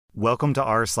Welcome to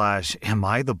Am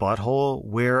I the Butthole,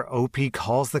 where OP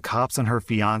calls the cops on her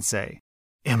fiance.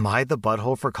 Am I the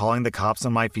butthole for calling the cops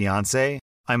on my fiance?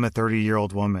 I'm a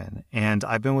 30-year-old woman, and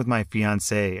I've been with my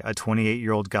fiance, a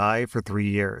 28-year-old guy, for 3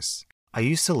 years. I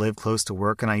used to live close to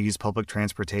work and I use public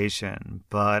transportation,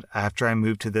 but after I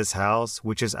moved to this house,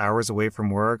 which is hours away from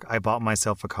work, I bought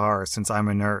myself a car since I'm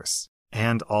a nurse.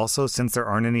 And also since there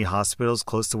aren't any hospitals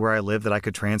close to where I live that I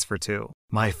could transfer to.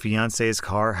 My fiance's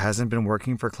car hasn't been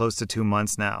working for close to 2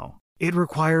 months now. It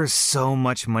requires so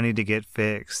much money to get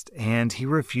fixed, and he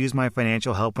refused my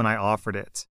financial help when I offered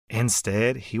it.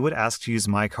 Instead, he would ask to use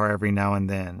my car every now and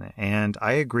then, and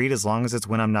I agreed as long as it's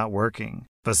when I'm not working.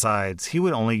 Besides, he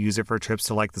would only use it for trips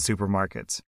to the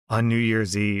supermarket. On New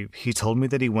Year's Eve, he told me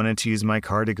that he wanted to use my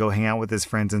car to go hang out with his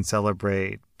friends and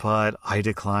celebrate, but I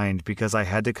declined because I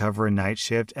had to cover a night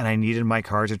shift and I needed my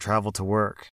car to travel to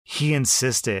work. He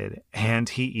insisted, and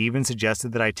he even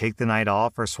suggested that I take the night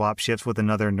off or swap shifts with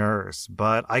another nurse,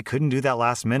 but I couldn't do that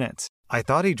last minute. I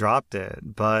thought he dropped it,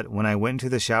 but when I went into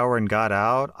the shower and got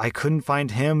out, I couldn't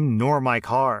find him nor my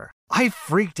car. I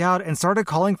freaked out and started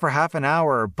calling for half an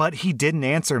hour, but he didn't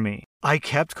answer me. I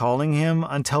kept calling him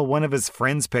until one of his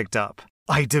friends picked up.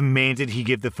 I demanded he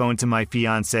give the phone to my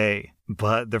fiancé,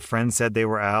 but the friend said they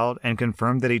were out and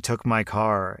confirmed that he took my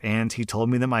car, and he told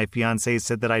me that my fiancé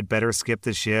said that I'd better skip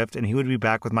the shift and he would be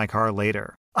back with my car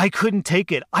later. I couldn't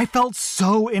take it. I felt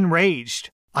so enraged.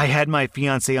 I had my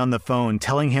fiancé on the phone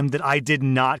telling him that I did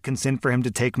not consent for him to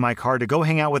take my car to go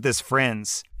hang out with his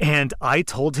friends. And I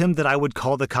told him that I would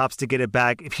call the cops to get it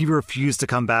back if he refused to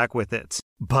come back with it.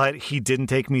 But he didn't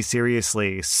take me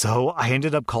seriously, so I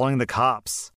ended up calling the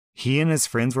cops. He and his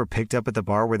friends were picked up at the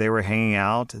bar where they were hanging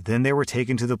out, then they were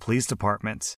taken to the police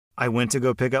department. I went to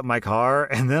go pick up my car,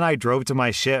 and then I drove to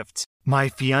my shift. My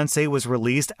fiancé was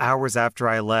released hours after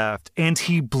I left, and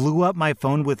he blew up my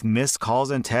phone with missed calls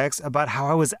and texts about how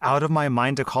I was out of my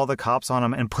mind to call the cops on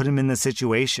him and put him in the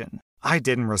situation. I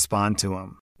didn't respond to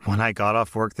him. When I got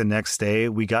off work the next day,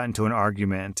 we got into an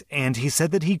argument, and he said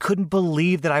that he couldn't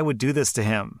believe that I would do this to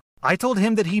him. I told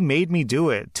him that he made me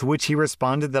do it, to which he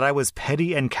responded that I was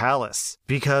petty and callous,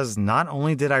 because not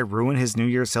only did I ruin his New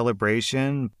Year's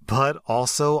celebration, but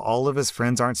also all of his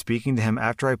friends aren't speaking to him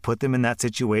after I put them in that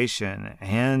situation,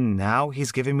 and now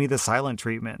he's giving me the silent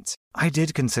treatment. I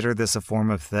did consider this a form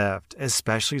of theft,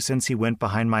 especially since he went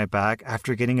behind my back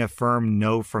after getting a firm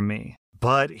no from me.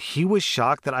 But he was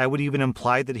shocked that I would even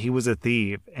imply that he was a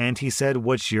thief, and he said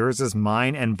what's yours is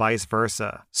mine and vice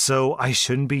versa. So I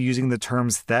shouldn't be using the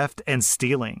terms theft and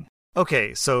stealing.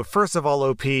 Okay, so first of all,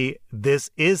 OP, this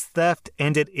is theft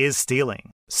and it is stealing.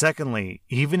 Secondly,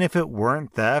 even if it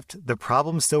weren't theft, the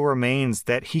problem still remains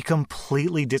that he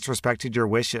completely disrespected your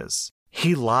wishes.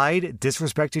 He lied,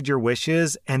 disrespected your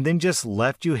wishes, and then just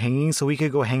left you hanging so he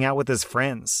could go hang out with his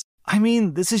friends. I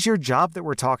mean, this is your job that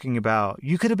we're talking about.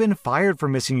 You could have been fired for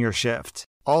missing your shift.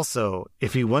 Also,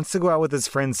 if he wants to go out with his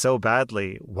friends so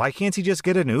badly, why can't he just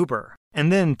get an Uber?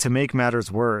 And then, to make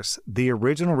matters worse, the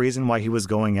original reason why he was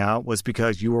going out was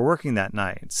because you were working that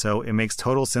night, so it makes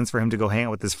total sense for him to go hang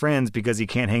out with his friends because he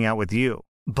can't hang out with you.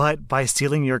 But by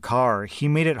stealing your car, he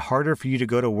made it harder for you to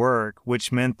go to work,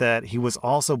 which meant that he was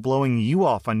also blowing you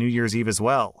off on New Year's Eve as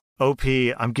well. OP,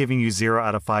 I'm giving you 0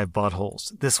 out of 5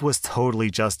 buttholes. This was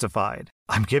totally justified.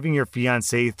 I'm giving your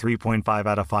fiancé 3.5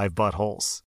 out of 5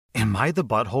 buttholes. Am I the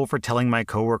butthole for telling my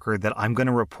coworker that I'm going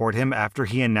to report him after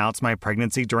he announced my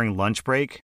pregnancy during lunch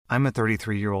break? I'm a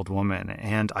 33-year-old woman,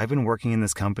 and I've been working in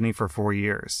this company for 4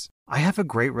 years. I have a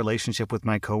great relationship with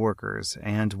my coworkers,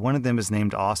 and one of them is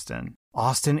named Austin.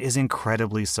 Austin is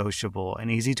incredibly sociable and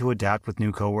easy to adapt with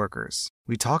new coworkers.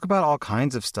 We talk about all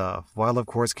kinds of stuff, while of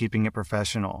course keeping it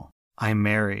professional. I'm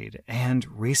married, and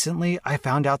recently I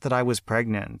found out that I was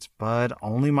pregnant, but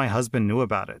only my husband knew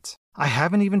about it. I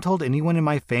haven't even told anyone in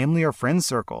my family or friend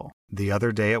circle. The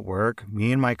other day at work,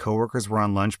 me and my coworkers were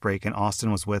on lunch break and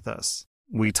Austin was with us.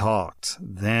 We talked.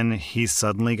 Then he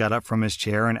suddenly got up from his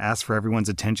chair and asked for everyone's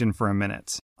attention for a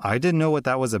minute. I didn't know what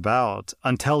that was about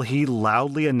until he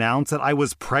loudly announced that I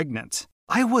was pregnant.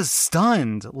 I was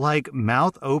stunned, like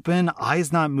mouth open,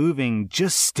 eyes not moving,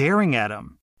 just staring at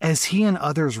him. As he and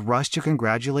others rushed to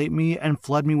congratulate me and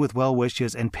flood me with well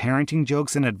wishes and parenting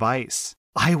jokes and advice,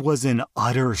 I was in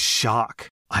utter shock.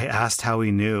 I asked how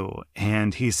he knew,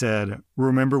 and he said,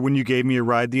 "Remember when you gave me a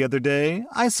ride the other day?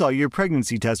 I saw your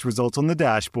pregnancy test results on the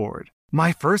dashboard."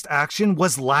 My first action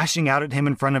was lashing out at him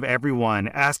in front of everyone,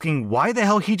 asking why the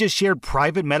hell he just shared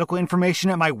private medical information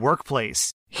at my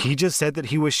workplace. He just said that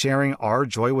he was sharing our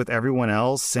joy with everyone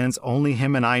else since only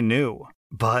him and I knew.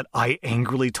 But I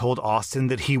angrily told Austin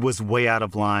that he was way out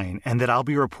of line and that I'll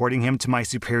be reporting him to my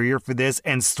superior for this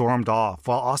and stormed off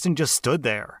while Austin just stood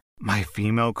there. My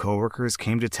female coworkers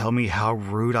came to tell me how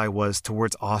rude I was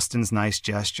towards Austin's nice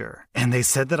gesture. And they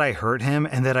said that I hurt him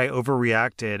and that I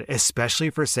overreacted, especially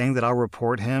for saying that I'll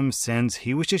report him since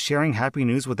he was just sharing happy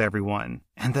news with everyone,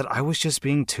 and that I was just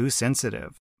being too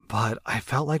sensitive. But I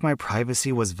felt like my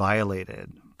privacy was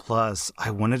violated. Plus, I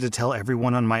wanted to tell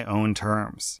everyone on my own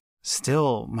terms.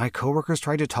 Still, my coworkers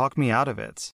tried to talk me out of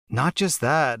it. Not just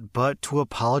that, but to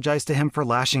apologize to him for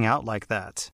lashing out like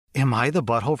that. Am I the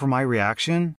butthole for my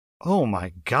reaction? Oh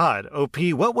my god, OP,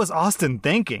 what was Austin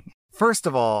thinking? First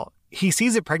of all, he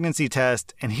sees a pregnancy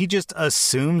test and he just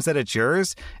assumes that it's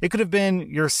yours. It could have been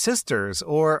your sister's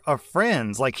or a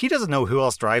friend's. Like, he doesn't know who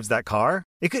else drives that car.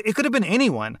 It could have been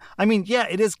anyone. I mean, yeah,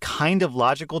 it is kind of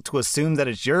logical to assume that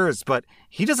it's yours, but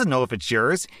he doesn't know if it's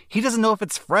yours. He doesn't know if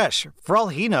it's fresh. For all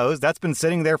he knows, that's been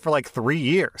sitting there for like 3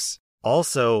 years.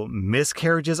 Also,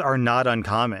 miscarriages are not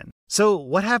uncommon. So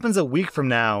what happens a week from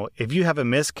now if you have a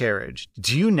miscarriage?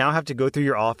 Do you now have to go through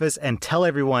your office and tell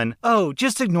everyone, oh,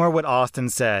 just ignore what Austin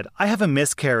said. I have a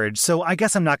miscarriage, so I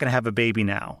guess I'm not going to have a baby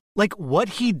now. Like, what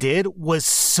he did was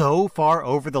so far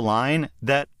over the line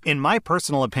that, in my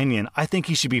personal opinion, I think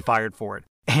he should be fired for it.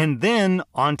 And then,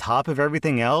 on top of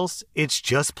everything else, it's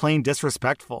just plain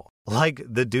disrespectful. Like,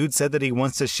 the dude said that he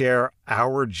wants to share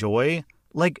our joy.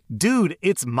 Like, dude,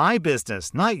 it's my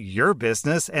business, not your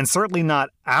business, and certainly not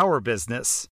our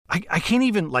business. I can't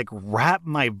even, wrap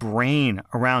my brain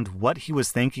around what he was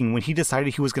thinking when he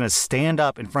decided he was going to stand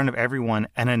up in front of everyone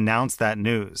and announce that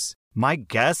news. My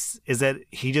guess is that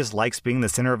he just likes being the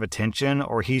center of attention,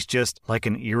 or he's just like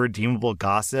an irredeemable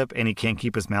gossip and he can't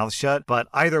keep his mouth shut. But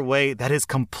either way, that is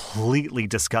completely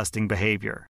disgusting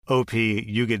behavior. OP,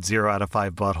 you get 0 out of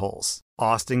 5 buttholes.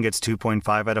 Austin gets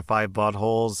 2.5 out of 5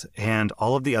 buttholes, and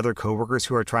all of the other coworkers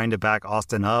who are trying to back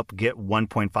Austin up get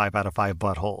 1.5 out of 5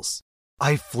 buttholes.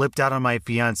 I flipped out on my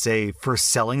fiance for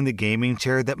selling the gaming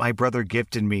chair that my brother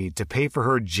gifted me to pay for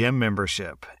her gym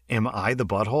membership. Am I the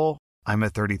butthole? I'm a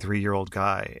 33-year-old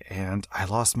guy, and I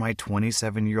lost my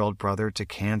 27-year-old brother to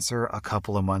cancer a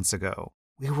couple of months ago.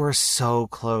 We were so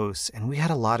close, and we had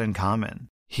a lot in common.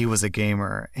 He was a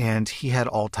gamer, and he had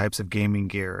all types of gaming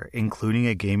gear, including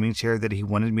a gaming chair that he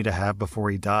wanted me to have before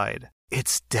he died.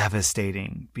 It's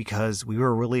devastating, because we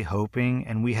were really hoping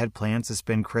and we had plans to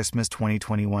spend Christmas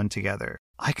 2021 together.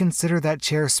 I consider that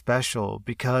chair special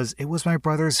because it was my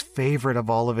brother's favorite of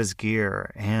all of his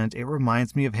gear, and it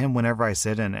reminds me of him whenever I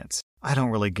sit in it. I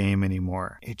don't really game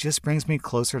anymore. It just brings me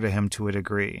closer to him to a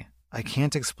degree. I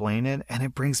can't explain it, and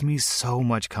it brings me so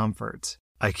much comfort.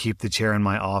 I keep the chair in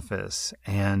my office,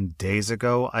 and days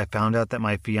ago, I found out that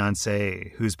my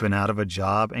fiance, who's been out of a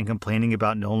job and complaining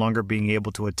about no longer being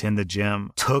able to attend the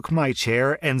gym, took my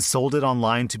chair and sold it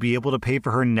online to be able to pay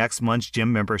for her next month's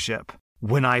gym membership.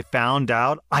 When I found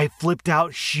out, I flipped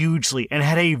out hugely and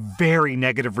had a very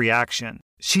negative reaction.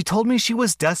 She told me she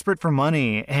was desperate for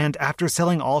money, and after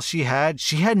selling all she had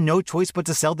no choice but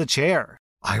to sell the chair.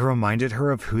 I reminded her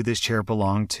of who this chair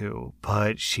belonged to,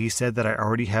 but she said that I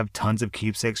already have tons of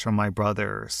keepsakes from my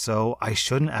brother, so I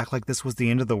shouldn't act like this was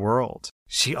the end of the world.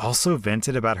 She also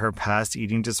vented about her past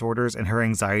eating disorders and her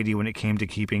anxiety when it came to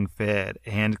keeping fit,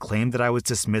 and claimed that I was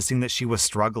dismissing that she was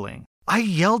struggling. I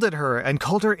yelled at her and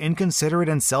called her inconsiderate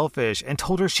and selfish, and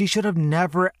told her she should have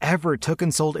never ever took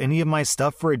and sold any of my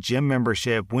stuff for a gym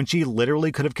membership when she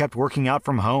literally could have kept working out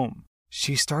from home.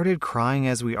 She started crying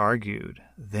as we argued.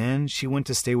 Then she went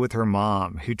to stay with her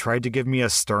mom, who tried to give me a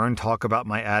stern talk about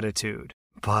my attitude.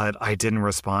 But I didn't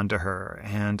respond to her,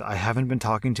 and I haven't been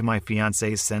talking to my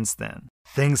fiancé since then.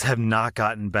 Things have not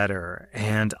gotten better,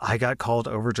 and I got called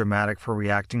overdramatic for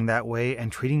reacting that way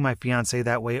and treating my fiancé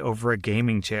that way over a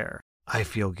gaming chair. I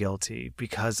feel guilty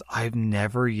because I've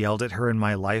never yelled at her in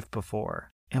my life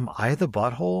before. Am I the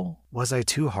butthole? Was I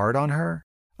too hard on her?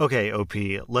 Okay, OP,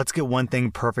 let's get one thing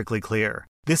perfectly clear.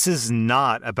 This is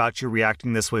not about you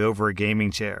reacting this way over a gaming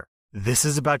chair. This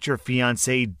is about your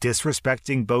fiancé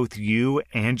disrespecting both you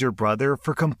and your brother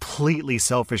for completely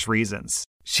selfish reasons.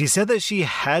 She said that she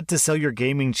had to sell your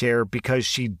gaming chair because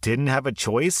she didn't have a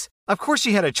choice. Of course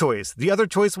she had a choice. The other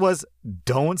choice was,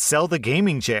 don't sell the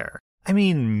gaming chair. I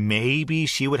mean, maybe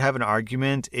she would have an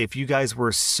argument if you guys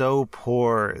were so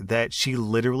poor that she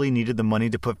literally needed the money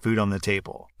to put food on the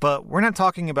table. But we're not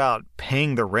talking about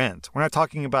paying the rent. We're not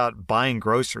talking about buying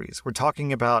groceries. We're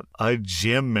talking about a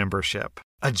gym membership.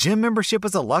 A gym membership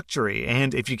is a luxury,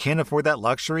 and if you can't afford that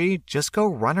luxury, just go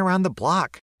run around the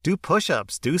block. Do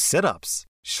push-ups, do sit-ups.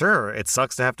 Sure, it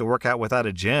sucks to have to work out without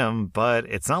a gym, but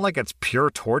it's not like it's pure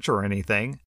torture or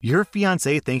anything. Your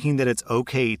fiance thinking that it's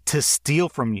okay to steal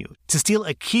from you, to steal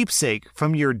a keepsake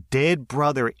from your dead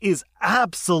brother is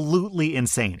absolutely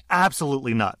insane,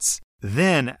 absolutely nuts.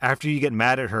 Then, after you get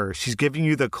mad at her, she's giving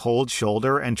you the cold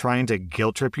shoulder and trying to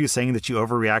guilt trip you, saying that you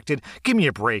overreacted. Give me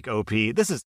a break, OP.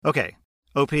 This is... Okay,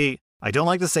 OP, I don't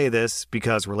like to say this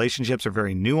because relationships are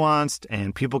very nuanced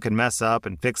and people can mess up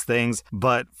and fix things,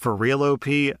 but for real, OP,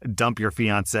 dump your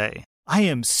fiancé. I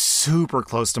am super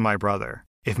close to my brother.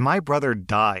 If my brother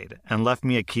died and left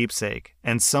me a keepsake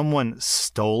and someone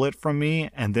stole it from me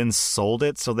and then sold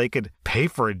it so they could pay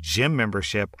for a gym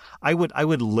membership, I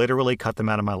would literally cut them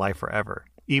out of my life forever,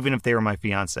 even if they were my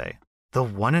fiance. The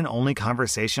one and only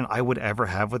conversation I would ever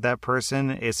have with that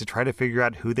person is to try to figure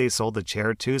out who they sold the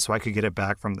chair to so I could get it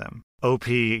back from them. OP,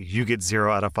 you get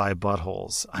 0 out of 5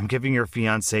 buttholes. I'm giving your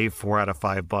fiance 4 out of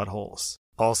 5 buttholes.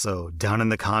 Also, down in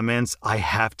the comments, I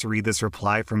have to read this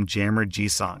reply from Jammer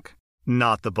G-Sunk.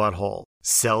 Not the butthole.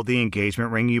 Sell the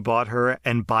engagement ring you bought her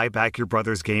and buy back your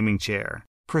brother's gaming chair.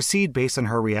 Proceed based on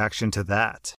her reaction to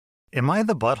that. Am I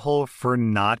the butthole for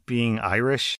not being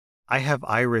Irish? I have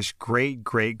Irish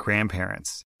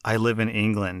great-great-grandparents. I live in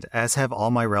England, as have all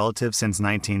my relatives since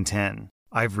 1910.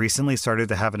 I've recently started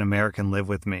to have an American live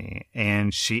with me,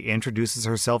 and she introduces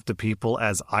herself to people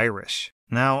as Irish.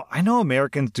 Now, I know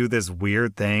Americans do this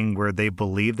weird thing where they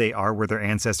believe they are where their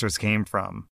ancestors came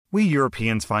from. We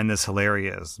Europeans find this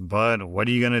hilarious, but what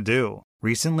are you gonna do?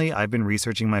 Recently, I've been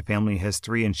researching my family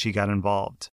history and she got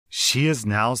involved. She is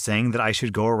now saying that I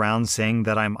should go around saying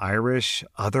that I'm Irish,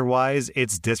 otherwise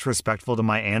it's disrespectful to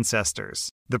my ancestors.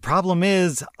 The problem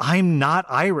is, I'm not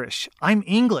Irish, I'm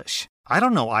English. I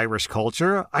don't know Irish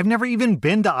culture, I've never even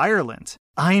been to Ireland.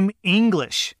 I'm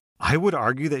English. I would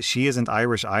argue that she isn't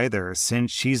Irish either, since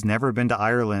she's never been to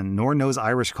Ireland nor knows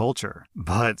Irish culture.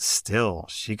 But still,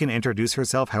 she can introduce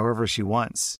herself however she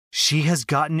wants. She has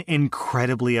gotten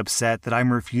incredibly upset that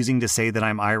I'm refusing to say that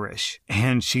I'm Irish,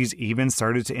 and she's even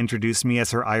started to introduce me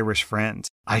as her Irish friend.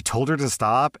 I told her to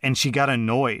stop, and she got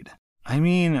annoyed. I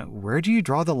mean, where do you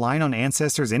draw the line on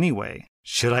ancestors anyway?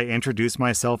 Should I introduce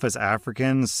myself as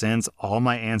African since all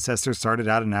my ancestors started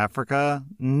out in Africa?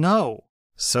 No.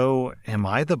 So, am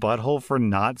I the butthole for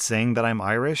not saying that I'm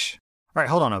Irish? All right,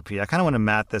 hold on, OP. I kind of want to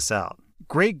math this out.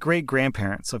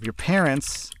 Great-great-grandparents. So if your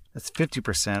parents, that's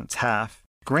 50%, it's half.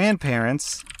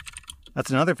 Grandparents,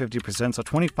 that's another 50%, so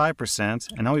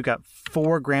 25%. And now we've got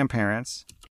 4 grandparents.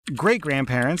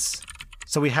 Great-grandparents,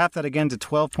 so we half that again to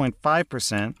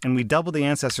 12.5%, and we double the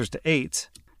ancestors to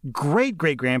 8.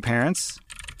 Great-great-grandparents,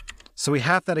 so we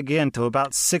half that again to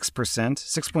about 6%,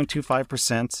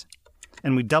 6.25%.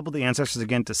 And we double the ancestors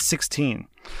again to 16.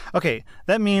 Okay,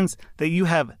 that means that you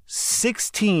have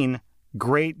 16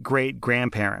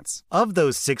 great-great-grandparents. Of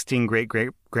those 16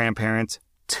 great-great-grandparents,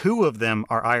 2 of them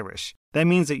are Irish. That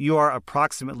means that you are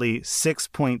approximately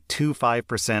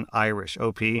 6.25% Irish,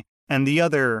 OP. And the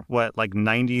other,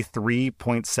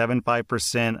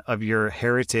 93.75% of your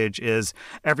heritage is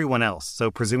everyone else,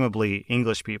 so presumably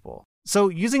English people. So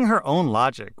using her own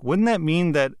logic, wouldn't that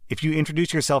mean that if you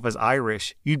introduce yourself as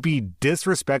Irish, you'd be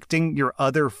disrespecting your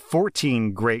other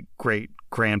 14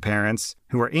 great-great-grandparents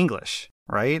who are English,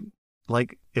 right?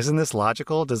 Isn't this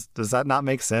logical? Does that not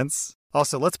make sense?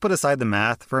 Also, let's put aside the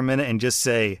math for a minute and just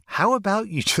say, how about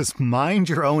you just mind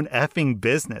your own effing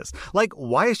business?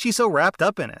 Why is she so wrapped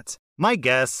up in it? My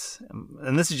guess,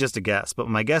 and this is just a guess, but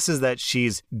my guess is that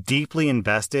she's deeply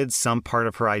invested some part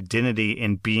of her identity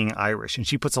in being Irish, and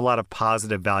she puts a lot of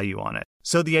positive value on it.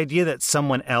 So the idea that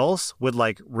someone else would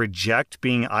reject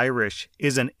being Irish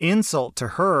is an insult to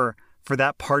her for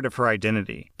that part of her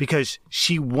identity, because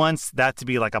she wants that to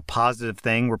be a positive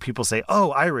thing where people say,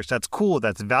 oh, Irish, that's cool,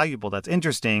 that's valuable, that's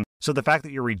interesting. So the fact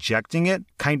that you're rejecting it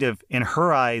kind of, in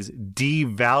her eyes,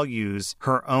 devalues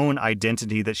her own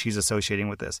identity that she's associating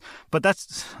with this. But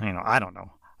that's, I don't know.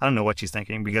 I don't know what she's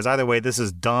thinking, because either way, this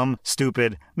is dumb,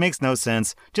 stupid, makes no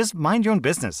sense. Just mind your own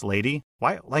business, lady.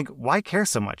 Why care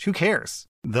so much? Who cares?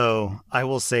 Though, I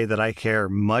will say that I care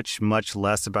much, much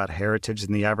less about heritage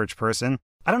than the average person.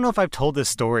 I don't know if I've told this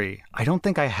story. I don't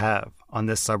think I have on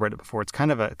this subreddit before. It's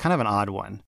kind of an odd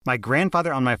one. My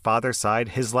grandfather on my father's side,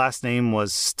 his last name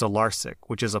was Stolarczyk,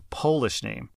 which is a Polish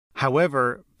name.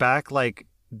 However, back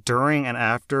during and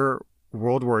after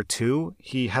World War II,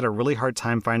 he had a really hard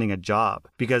time finding a job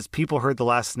because people heard the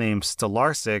last name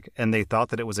Stolarczyk and they thought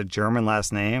that it was a German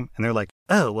last name. And they're like,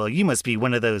 oh, well, you must be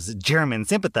one of those German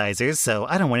sympathizers, so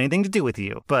I don't want anything to do with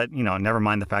you. But, never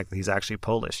mind the fact that he's actually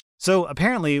Polish. So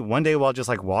apparently one day while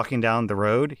just walking down the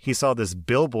road, he saw this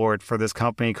billboard for this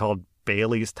company called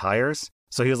Bailey's Tires.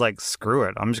 So he was like, screw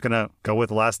it. I'm just going to go with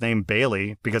the last name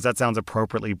Bailey because that sounds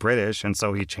appropriately British. And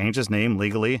so he changed his name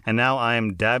legally. And now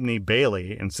I'm Dabney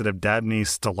Bailey instead of Dabney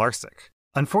Stolarczyk.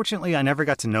 Unfortunately, I never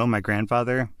got to know my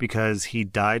grandfather because he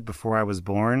died before I was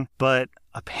born. But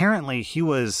apparently he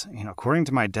was, according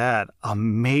to my dad, a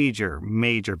major,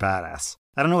 major badass.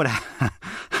 I don't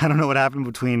know what happened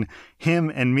between him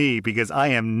and me because I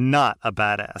am not a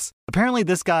badass. Apparently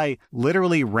this guy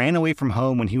literally ran away from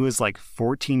home when he was like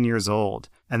 14 years old.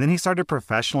 And then he started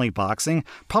professionally boxing,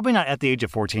 probably not at the age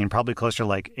of 14, probably closer to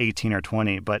like 18 or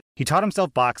 20. But he taught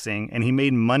himself boxing and he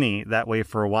made money that way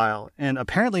for a while. And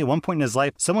apparently at one point in his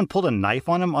life, someone pulled a knife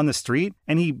on him on the street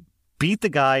and he beat the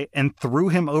guy and threw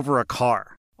him over a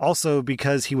car. Also,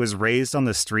 because he was raised on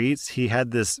the streets, he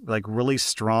had this like really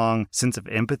strong sense of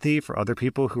empathy for other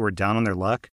people who were down on their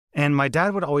luck. And my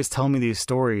dad would always tell me these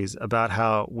stories about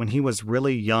how when he was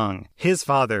really young, his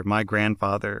father, my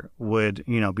grandfather, would,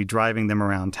 be driving them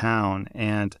around town.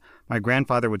 And my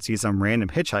grandfather would see some random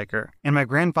hitchhiker. And my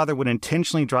grandfather would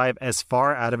intentionally drive as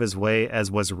far out of his way as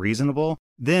was reasonable.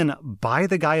 Then buy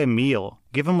the guy a meal,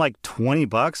 give him like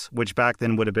 $20, which back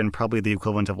then would have been probably the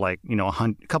equivalent of like,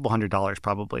 a couple $100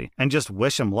 probably, and just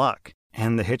wish him luck.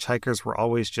 And the hitchhikers were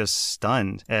always just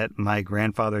stunned at my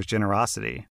grandfather's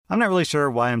generosity. I'm not really sure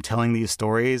why I'm telling these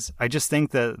stories. I just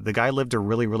think that the guy lived a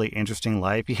really, really interesting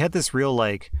life. He had this real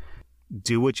like,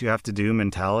 do what you have to do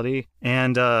mentality.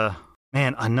 And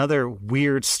man, another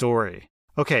weird story.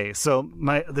 Okay, so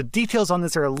the details on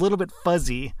this are a little bit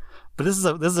fuzzy, but this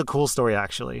is a cool story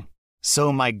actually.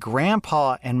 So my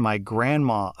grandpa and my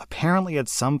grandma, apparently at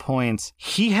some point,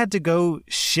 he had to go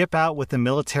ship out with the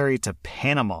military to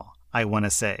Panama, I want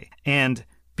to say. And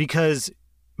because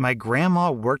my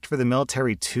grandma worked for the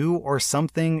military too or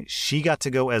something, she got to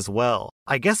go as well.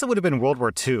 I guess it would have been World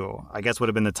War II, I guess would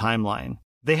have been the timeline.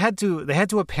 They had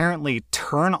to apparently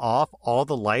turn off all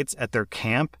the lights at their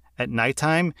camp at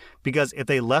nighttime because if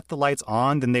they left the lights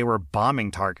on, then they were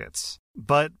bombing targets.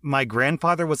 But my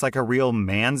grandfather was like a real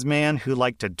man's man who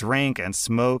liked to drink and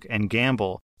smoke and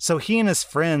gamble. So he and his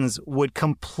friends would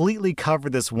completely cover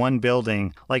this one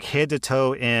building, like head to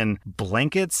toe in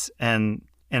blankets and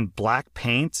black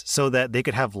paint so that they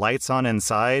could have lights on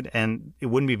inside and it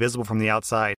wouldn't be visible from the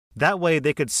outside. That way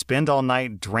they could spend all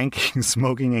night drinking,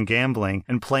 smoking, and gambling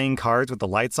and playing cards with the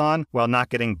lights on while not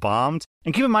getting bombed.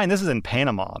 And keep in mind, this is in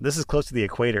Panama. This is close to the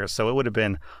equator, so it would have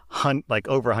been like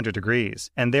over 100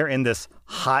 degrees. And they're in this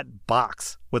hot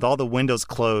box with all the windows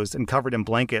closed and covered in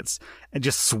blankets and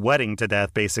just sweating to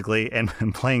death, basically, and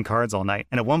playing cards all night.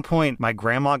 And at one point, my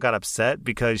grandma got upset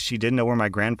because she didn't know where my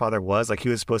grandfather was. Like, he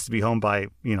was supposed to be home by,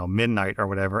 midnight or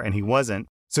whatever, and he wasn't.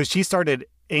 So she started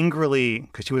angrily,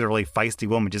 because she was a really feisty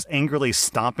woman, just angrily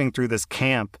stomping through this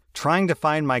camp, trying to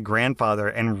find my grandfather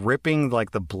and ripping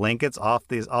like the blankets off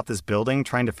this building,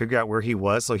 trying to figure out where he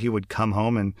was so he would come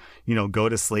home and, go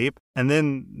to sleep. And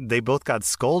then they both got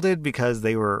scolded because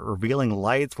they were revealing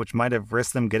lights, which might have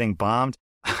risked them getting bombed.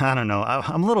 I don't know.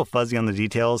 I'm a little fuzzy on the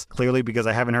details, clearly, because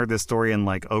I haven't heard this story in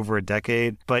like over a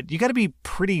decade. But you got to be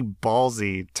pretty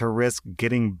ballsy to risk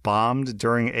getting bombed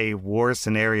during a war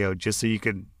scenario just so you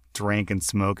could drink and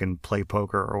smoke and play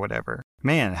poker or whatever.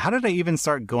 Man, how did I even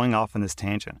start going off on this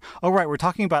tangent? Oh, right, we're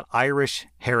talking about Irish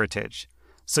heritage.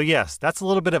 So yes, that's a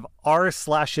little bit of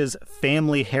r/'s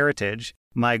family heritage.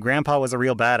 My grandpa was a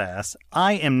real badass.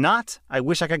 I am not. I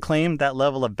wish I could claim that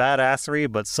level of badassery,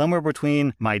 but somewhere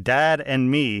between my dad and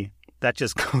me, that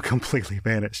just completely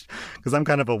vanished. Because I'm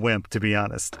kind of a wimp, to be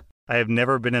honest. I have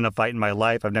never been in a fight in my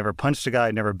life. I've never punched a guy.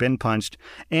 I've never been punched.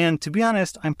 And to be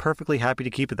honest, I'm perfectly happy to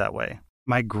keep it that way.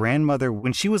 My grandmother,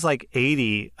 when she was like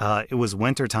 80, it was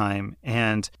wintertime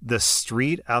and the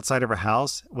street outside of her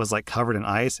house was like covered in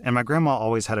ice. And my grandma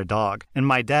always had a dog. And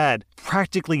my dad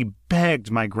practically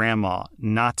begged my grandma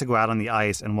not to go out on the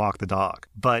ice and walk the dog.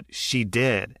 But she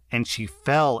did. And she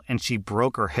fell and she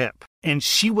broke her hip. And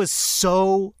she was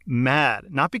so mad,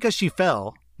 not because she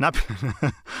fell, not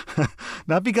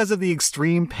because of the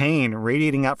extreme pain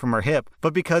radiating out from her hip,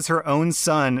 but because her own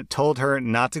son told her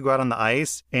not to go out on the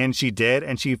ice, and she did,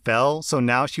 and she fell. So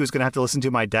now she was going to have to listen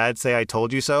to my dad say, "I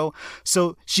told you so."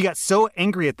 So she got so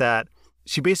angry at that,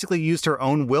 she basically used her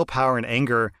own willpower and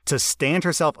anger to stand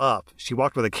herself up. She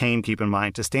walked with a cane, keep in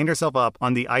mind, to stand herself up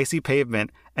on the icy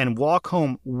pavement and walk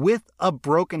home with a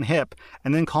broken hip,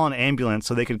 and then call an ambulance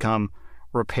so they could come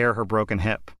repair her broken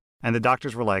hip. And the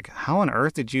doctors were like, "How on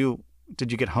earth did you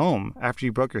get home after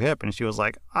you broke your hip?" And she was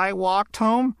like, "I walked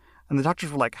home." And the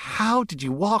doctors were like, "How did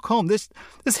you walk home? This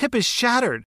hip is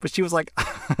shattered." But she was like,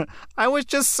 "I was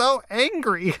just so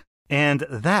angry." And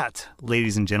that,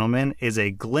 ladies and gentlemen, is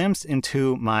a glimpse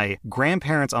into my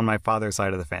grandparents on my father's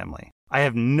side of the family. I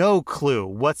have no clue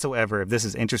whatsoever if this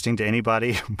is interesting to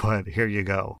anybody, but here you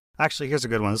go. Actually, here's a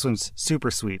good one. This one's super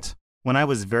sweet. When I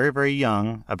was very, very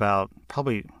young, about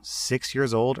probably 6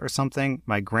 years old or something,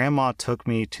 my grandma took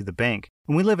me to the bank.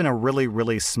 And we live in a really,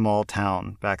 really small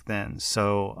town back then.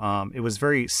 So it was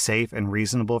very safe and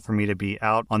reasonable for me to be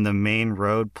out on the main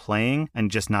road playing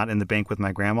and just not in the bank with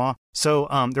my grandma. So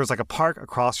there was like a park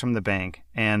across from the bank,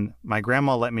 and my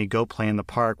grandma let me go play in the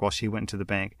park while she went into the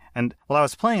bank. And while I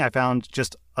was playing, I found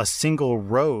just a single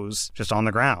rose just on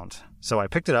the ground. So I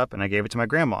picked it up and I gave it to my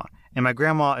grandma. And my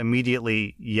grandma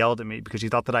immediately yelled at me because she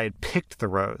thought that I had picked the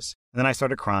rose. And then I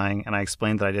started crying and I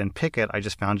explained that I didn't pick it, I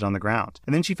just found it on the ground.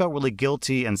 And then she felt really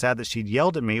guilty and sad that she'd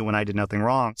yelled at me when I did nothing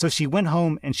wrong. So she went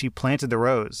home and she planted the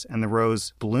rose, and the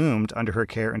rose bloomed under her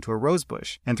care into a rose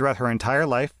bush. And throughout her entire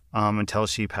life, until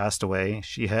she passed away,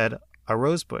 she had a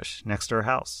rose bush next to her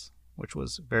house, which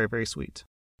was very, very sweet.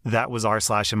 That was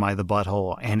r/AmITheA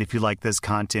Butthole. And if you like this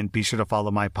content, be sure to follow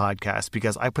my podcast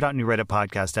because I put out new Reddit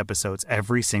podcast episodes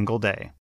every single day.